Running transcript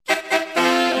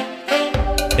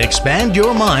Expand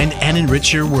your mind and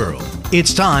enrich your world.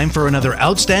 It's time for another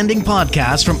outstanding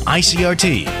podcast from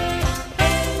ICRT.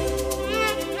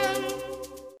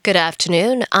 Good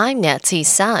afternoon, I'm Nancy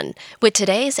Sun with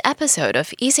today's episode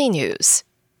of Easy News.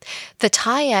 The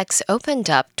Tai-Ex opened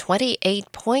up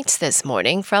 28 points this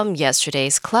morning from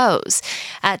yesterday's close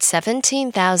at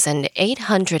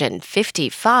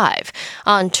 17,855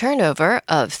 on turnover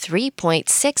of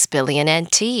 3.6 billion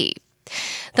NT.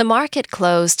 The market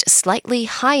closed slightly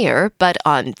higher but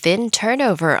on thin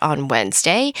turnover on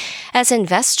Wednesday as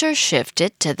investors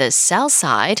shifted to the sell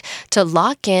side to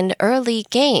lock in early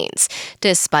gains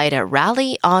despite a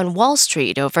rally on Wall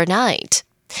Street overnight.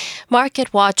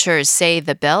 Market watchers say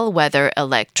the bellwether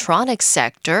electronics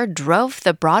sector drove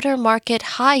the broader market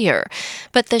higher,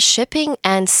 but the shipping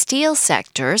and steel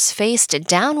sectors faced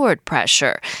downward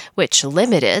pressure, which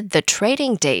limited the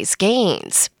trading day's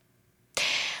gains.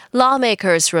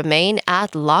 Lawmakers remain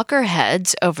at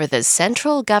loggerheads over the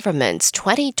central government's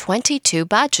 2022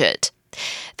 budget.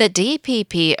 The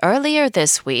DPP earlier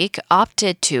this week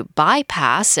opted to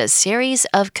bypass a series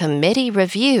of committee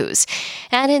reviews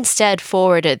and instead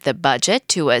forwarded the budget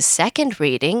to a second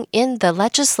reading in the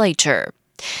legislature.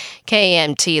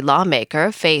 KMT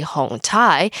lawmaker Fei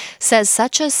Hong-tai says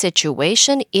such a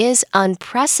situation is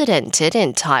unprecedented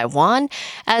in Taiwan,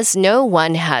 as no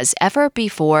one has ever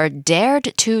before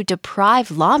dared to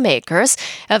deprive lawmakers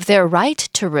of their right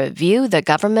to review the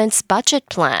government's budget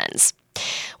plans.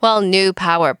 While New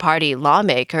Power Party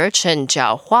lawmaker Chen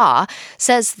Jiahua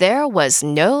says there was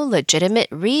no legitimate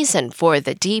reason for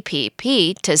the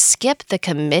DPP to skip the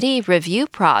committee review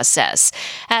process,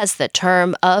 as the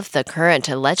term of the current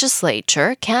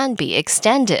legislature can be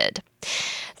extended.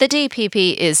 The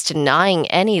DPP is denying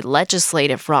any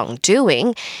legislative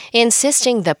wrongdoing,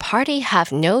 insisting the party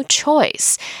have no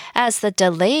choice, as the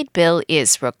delayed bill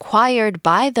is required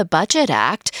by the Budget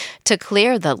Act to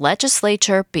clear the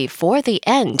legislature before the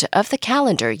end of the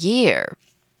calendar year.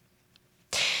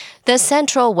 The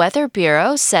Central Weather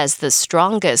Bureau says the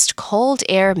strongest cold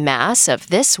air mass of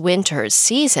this winter's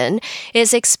season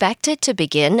is expected to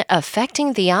begin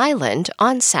affecting the island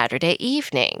on Saturday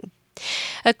evening.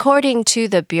 According to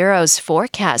the Bureau's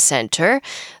forecast center,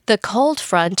 the cold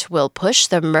front will push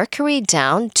the mercury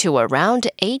down to around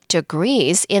 8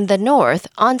 degrees in the north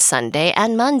on Sunday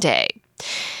and Monday.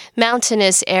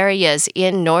 Mountainous areas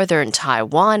in northern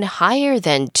Taiwan higher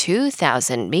than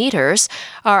 2,000 meters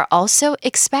are also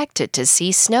expected to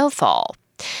see snowfall.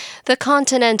 The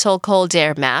continental cold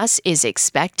air mass is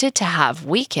expected to have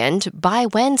weakened by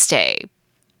Wednesday.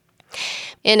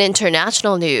 In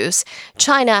international news,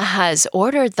 China has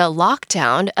ordered the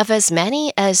lockdown of as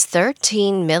many as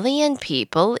 13 million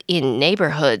people in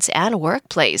neighborhoods and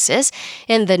workplaces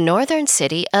in the northern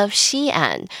city of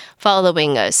XiAn,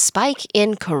 following a spike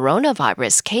in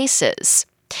coronavirus cases.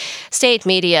 State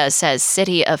media says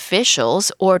city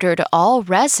officials ordered all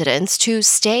residents to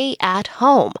stay at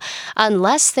home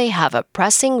unless they have a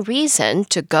pressing reason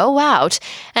to go out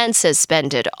and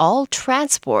suspended all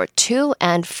transport to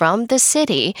and from the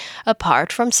city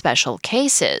apart from special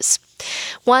cases.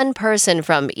 One person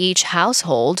from each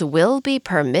household will be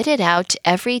permitted out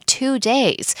every 2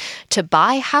 days to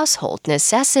buy household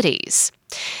necessities.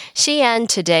 XiAn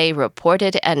today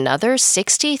reported another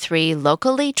 63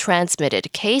 locally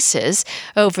transmitted cases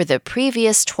over the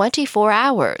previous 24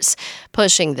 hours,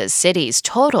 pushing the city's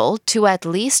total to at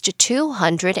least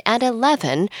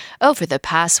 211 over the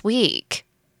past week.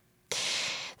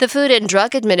 The Food and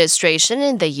Drug Administration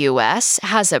in the U.S.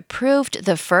 has approved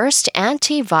the first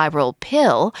antiviral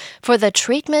pill for the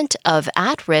treatment of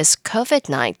at-risk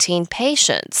COVID-19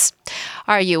 patients.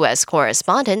 Our U.S.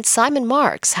 correspondent Simon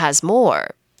Marks has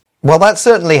more. Well, that's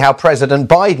certainly how President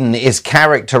Biden is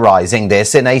characterizing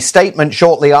this in a statement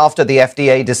shortly after the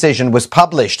FDA decision was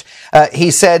published.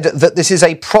 He said that this is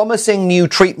a promising new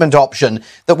treatment option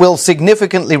that will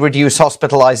significantly reduce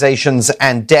hospitalizations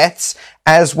and deaths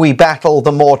as we battle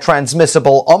the more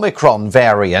transmissible Omicron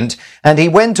variant. And he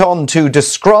went on to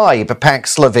describe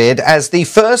Paxlovid as the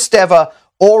first ever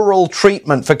oral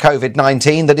treatment for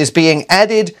COVID-19 that is being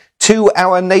added to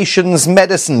our nation's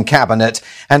medicine cabinet.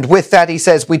 And with that, he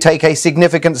says, we take a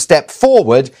significant step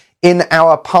forward in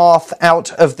our path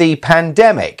out of the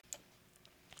pandemic.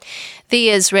 The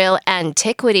Israel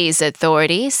Antiquities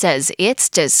Authority says it's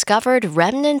discovered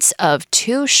remnants of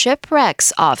 2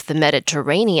 shipwrecks off the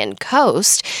Mediterranean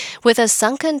coast with a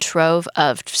sunken trove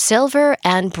of silver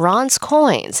and bronze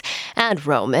coins and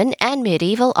Roman and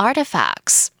medieval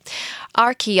artifacts.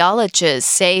 Archaeologists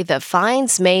say the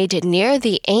finds made near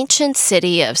the ancient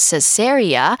city of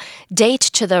Caesarea date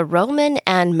to the Roman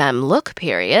and Mamluk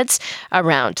periods,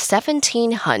 around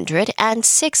 1700 and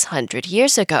 600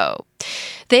 years ago.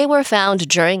 They were found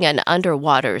during an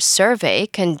underwater survey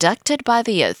conducted by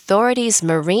the authorities'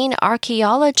 Marine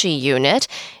Archaeology Unit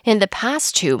in the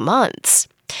past 2 months.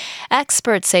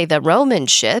 Experts say the Roman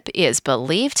ship is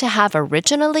believed to have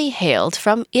originally hailed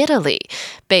from Italy,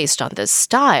 based on the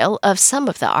style of some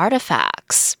of the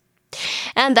artifacts.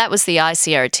 And that was the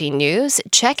ICRT News.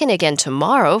 Check in again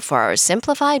tomorrow for our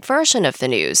simplified version of the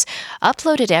news,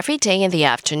 uploaded every day in the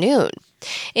afternoon.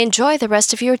 Enjoy the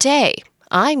rest of your day.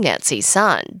 I'm Nancy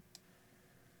Sun.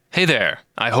 Hey there.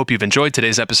 I hope you've enjoyed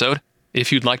today's episode. If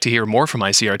you'd like to hear more from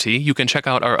ICRT, you can check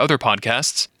out our other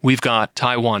podcasts. We've got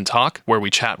Taiwan Talk, where we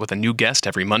chat with a new guest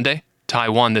every Monday,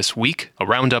 Taiwan This Week, a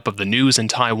roundup of the news in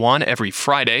Taiwan every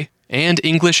Friday, and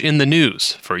English in the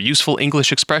News, for useful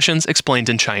English expressions explained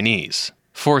in Chinese.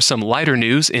 For some lighter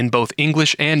news in both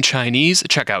English and Chinese,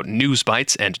 check out News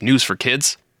Bites and News for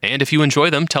Kids. And if you enjoy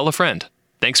them, tell a friend.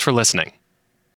 Thanks for listening.